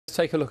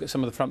Take a look at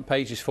some of the front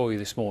pages for you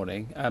this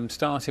morning,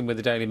 starting with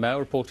the Daily Mail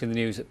reporting the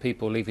news that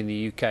people leaving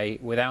the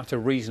UK without a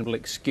reasonable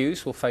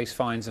excuse will face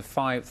fines of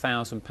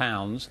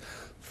 £5,000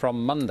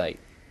 from Monday.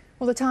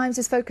 Well, the Times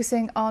is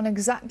focusing on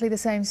exactly the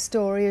same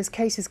story as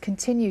cases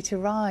continue to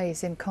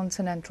rise in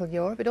continental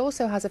Europe. It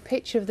also has a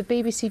picture of the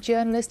BBC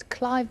journalist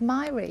Clive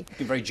Myrie.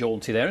 He's very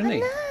jaunty there, isn't he?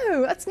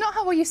 No, that's not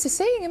how we're used to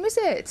seeing him, is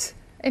it?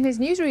 In his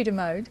newsreader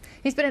mode.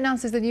 He's been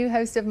announced as the new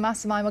host of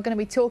Mastermind. We're going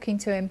to be talking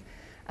to him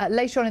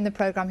later on in the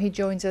programme. He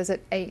joins us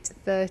at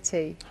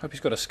 8:30. Hope he's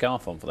got a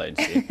scarf on for that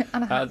interview.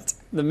 And a hat.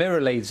 The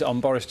Mirror leads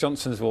on Boris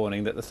Johnson's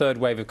warning that the third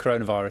wave of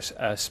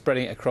coronavirus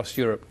spreading across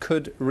Europe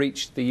could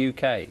reach the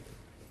UK.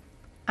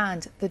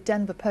 And the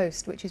Denver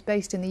Post, which is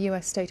based in the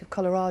US state of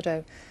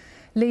Colorado,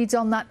 leads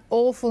on that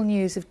awful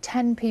news of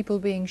 10 people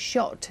being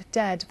shot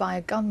dead by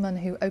a gunman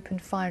who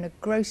opened fire in a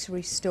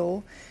grocery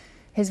store.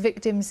 His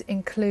victims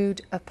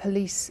include a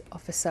police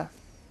officer.